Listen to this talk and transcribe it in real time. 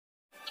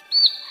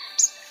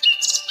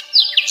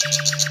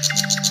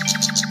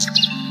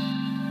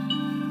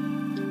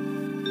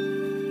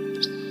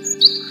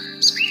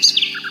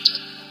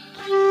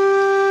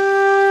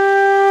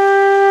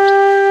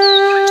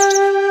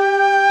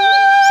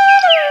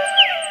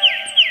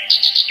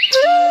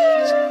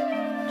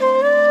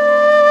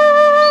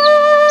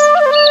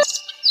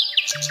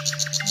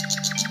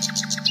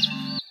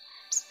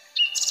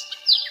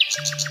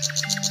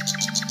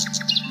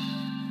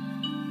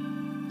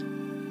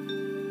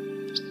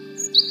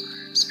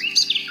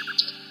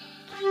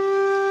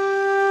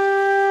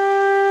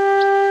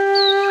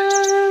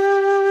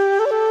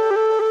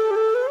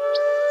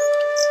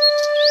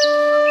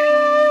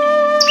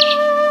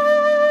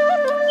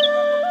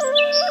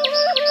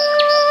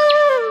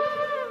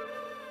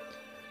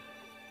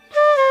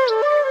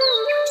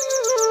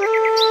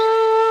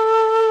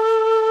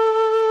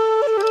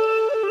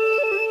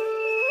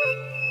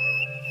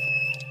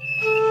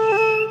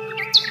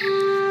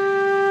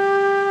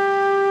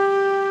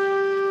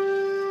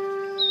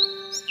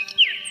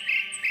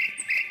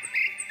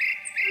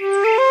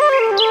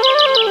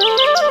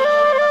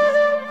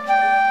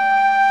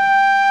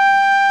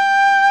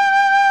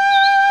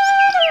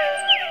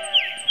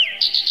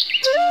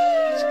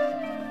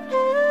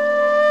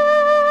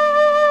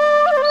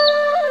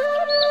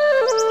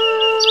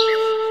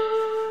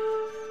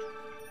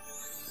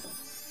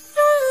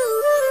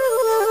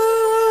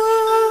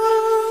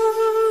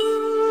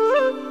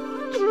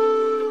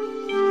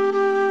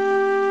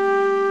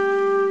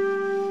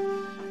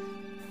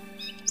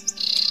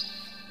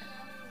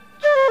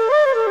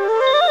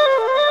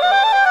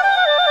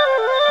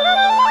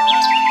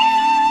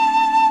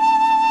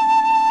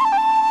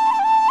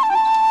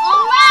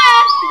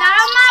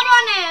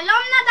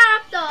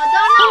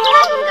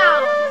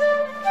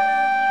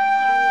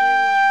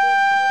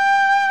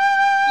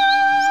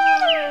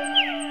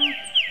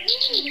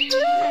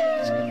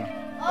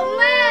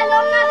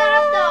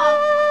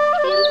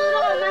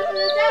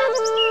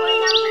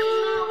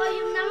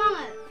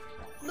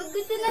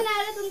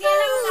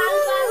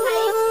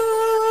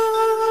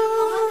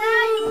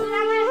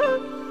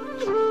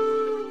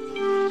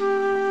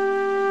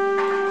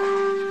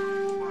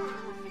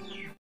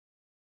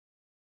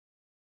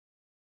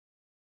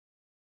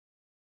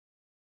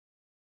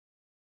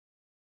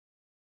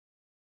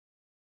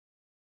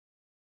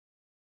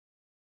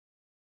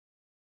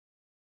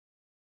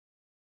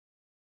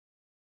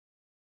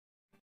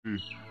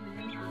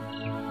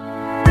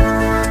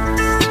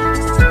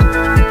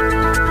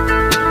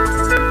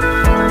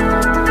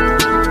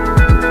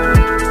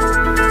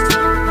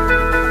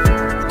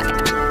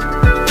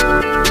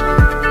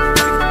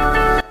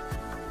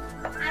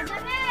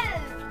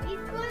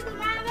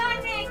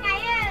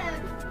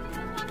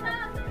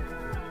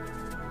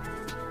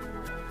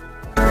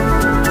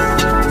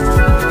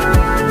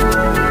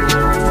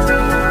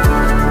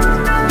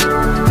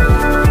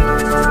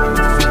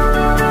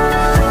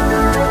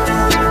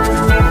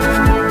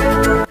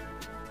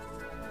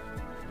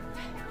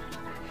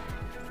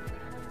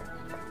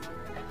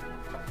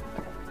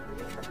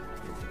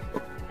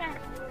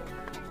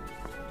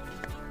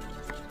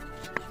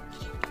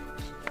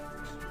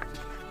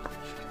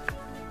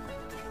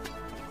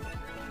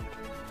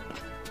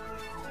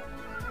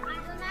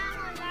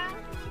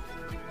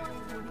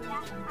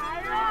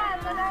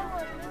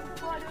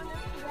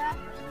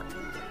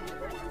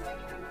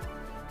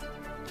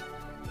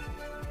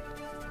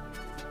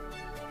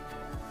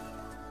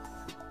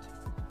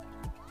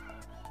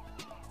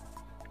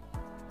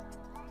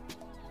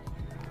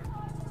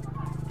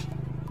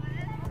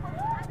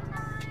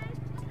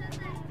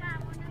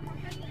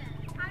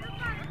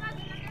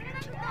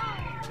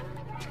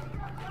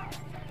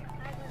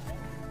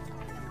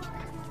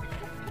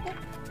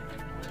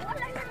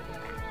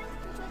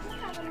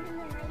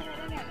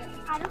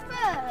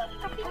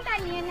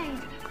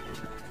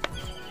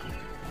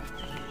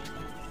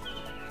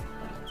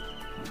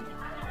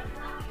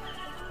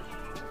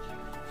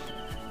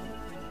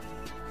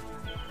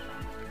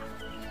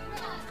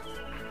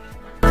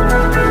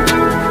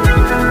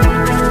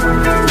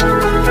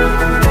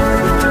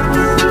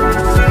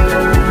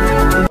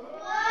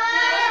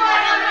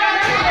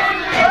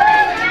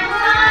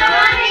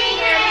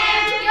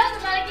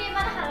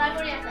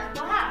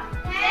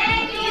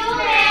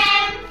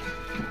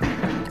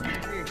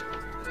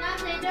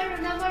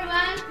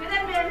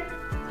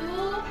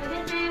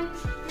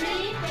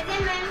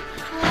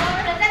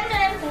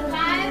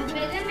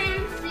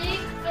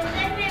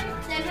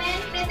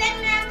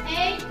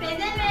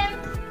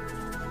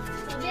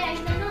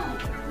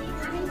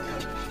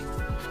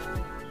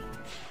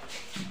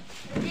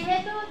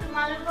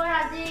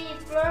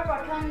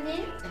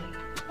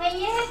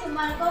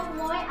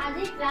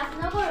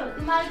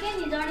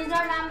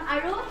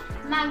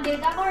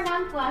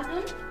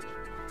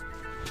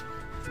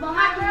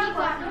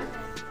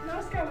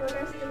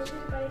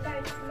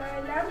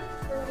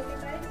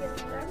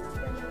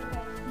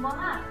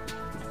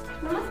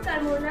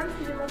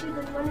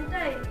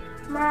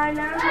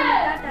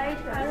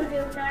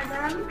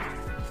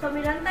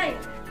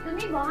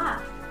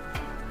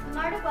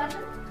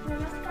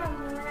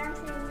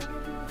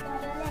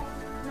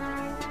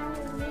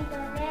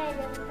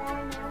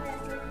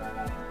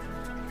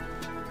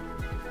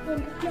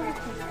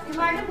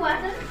तुम्हारे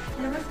क्वेश्चन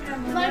नमस्कार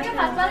तुम्हारे के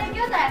भाषा में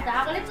क्यों जाया था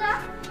अगले सा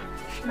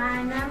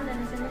माझं नाम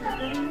धनसंजय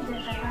काकडी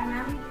जगाचं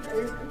नाम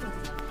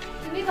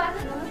तुम्ही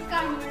क्वेश्चन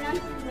नमस्कार मेरा नाम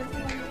श्रीमती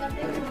मोनिका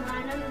पे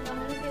माझं नाम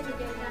तमन के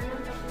विजयका नाम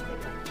तपन के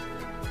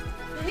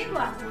तुम्ही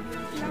क्वेश्चन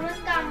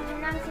नमस्कार मेरा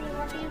नाम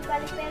श्रीमती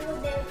रूपाली पेरू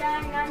देवता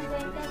नाम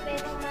जयंत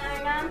पेरू माझं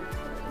नाम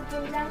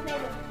गुंजा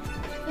पेरू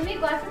तुम्ही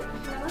क्वेश्चन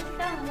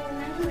नमस्कार मेरा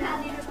नाम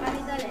राधी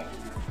रूपाली दले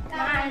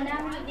माझं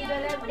नाम विधी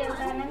दले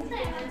देवता नाम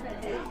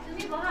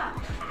तुम्ही बहा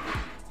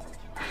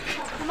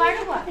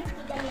तुम्हारे क्वेश्चन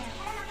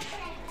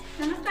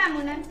नमस्कार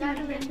मेरा नाम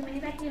चारू बेंचमनी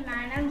पाटील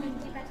माझं नाम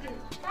जिंकी पाटील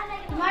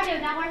तुम्हारे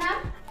देवता नाम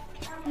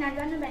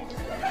नाजानु बाई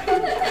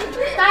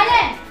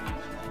सायलेंट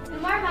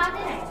तुम्हारे बात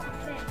है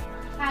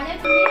सायलेंट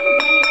तुम्ही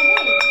कुठे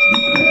निघाले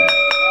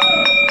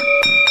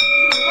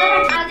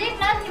तर आज एक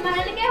क्लास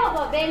हिमालय के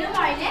होबो बेलू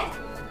मारिले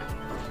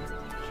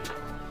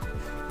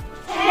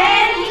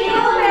thank you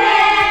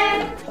ma'am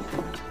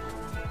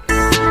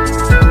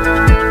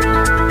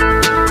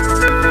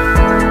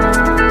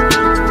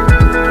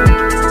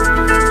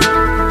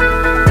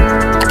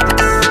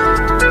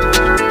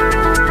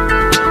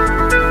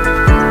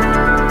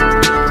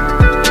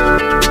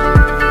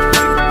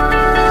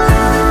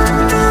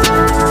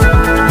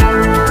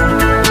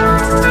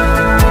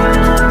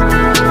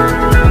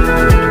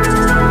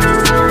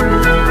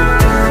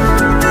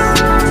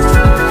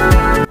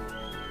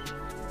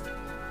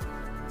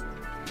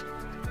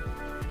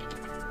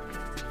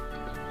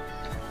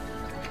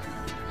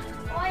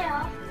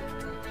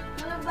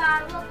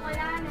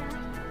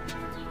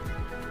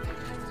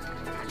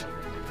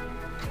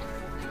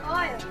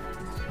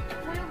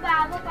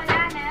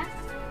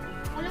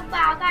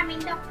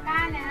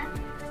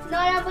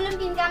Nora belum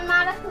tinggal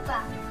marah tuh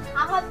pak.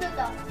 Aku tuh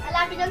toh.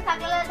 Alah bilang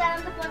sakala dalam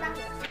tuh pona.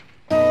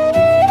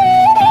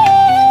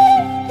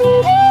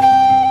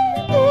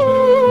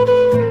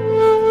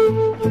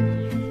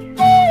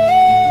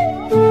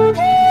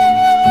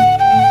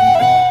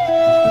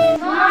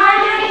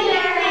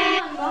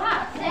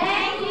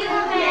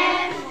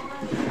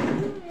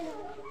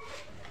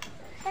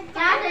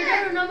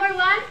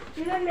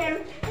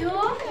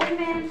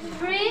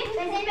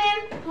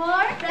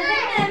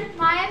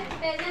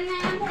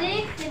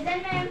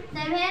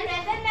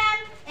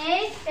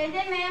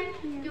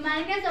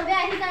 तुम्हारे सबे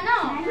आही था ना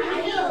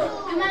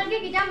तुम्हारे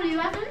किताब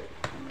लिवासुन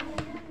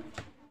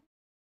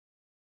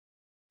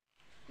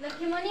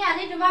लक्ष्मीमणी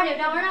আজি তোমাৰ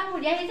দেউতাকৰ নাম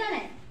সুধি আহিছা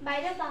নে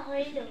বাইদেউ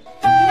পাহৰিলো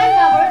ইমান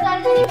গাভৰু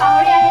ছোৱালীজনী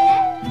পাহৰি আহে নে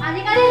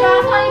আজিকালি ল'ৰা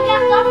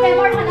ছোৱালীবিলাক চব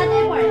প্ৰেমৰ ঠাণ্ডাতে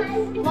পৰে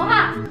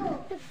বহা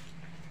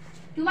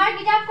তোমাৰ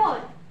কিতাপ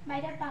ক'ত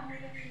বাইদেউ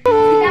পাহৰিলো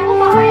কিতাপো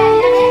পাহৰি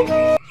আহিলা নে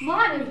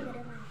বহা তুমি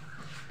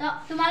তো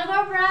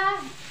তোমালোকৰ পৰা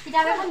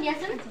কিতাপ এখন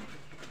দিয়াচোন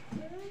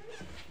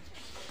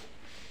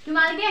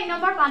তোমালোকে 1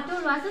 নম্বৰ পাঠটো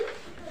লোৱাচোন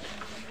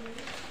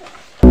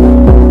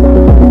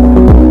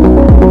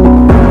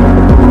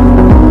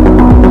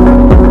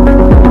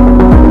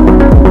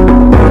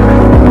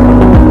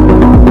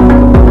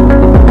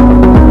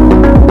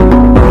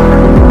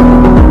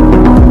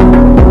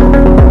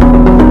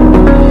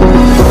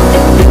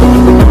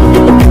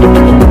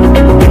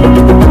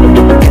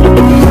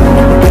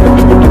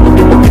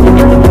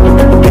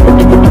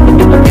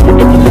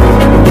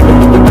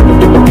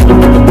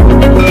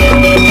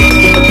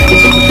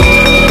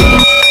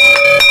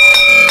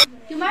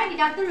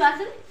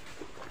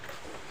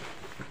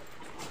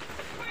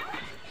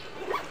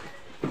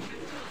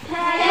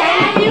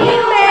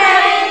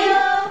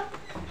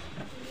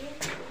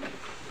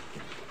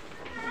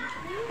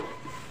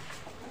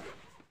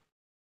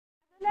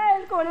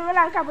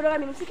Kabur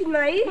kami sikit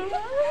mai.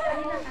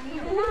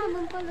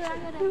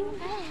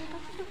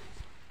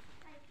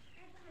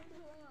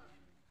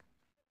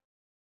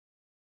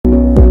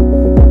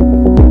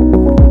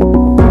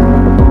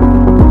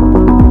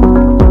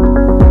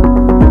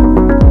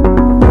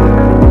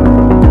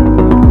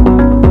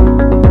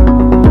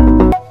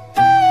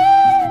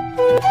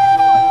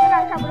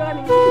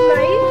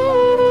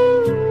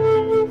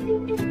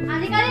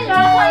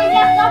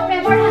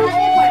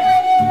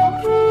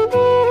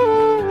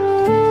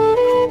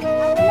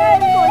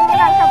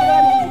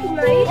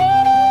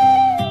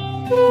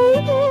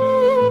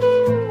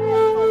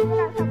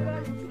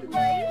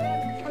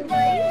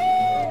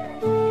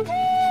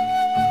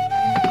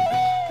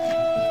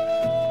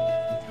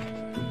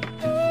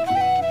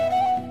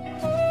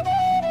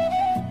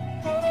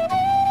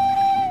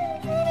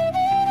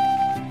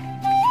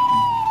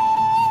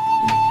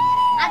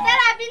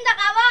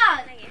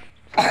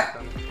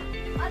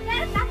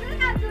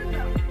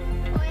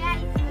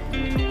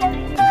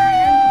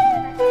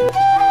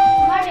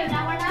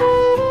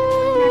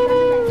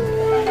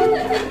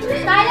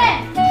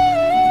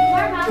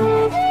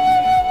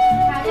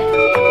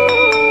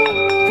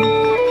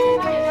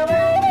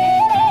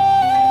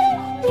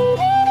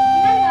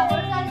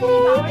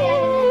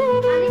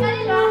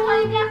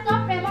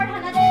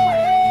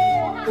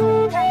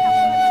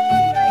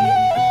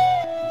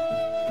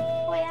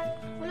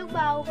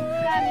 Bago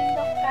ka aming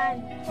doktan.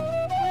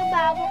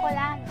 Bago ko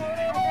lang.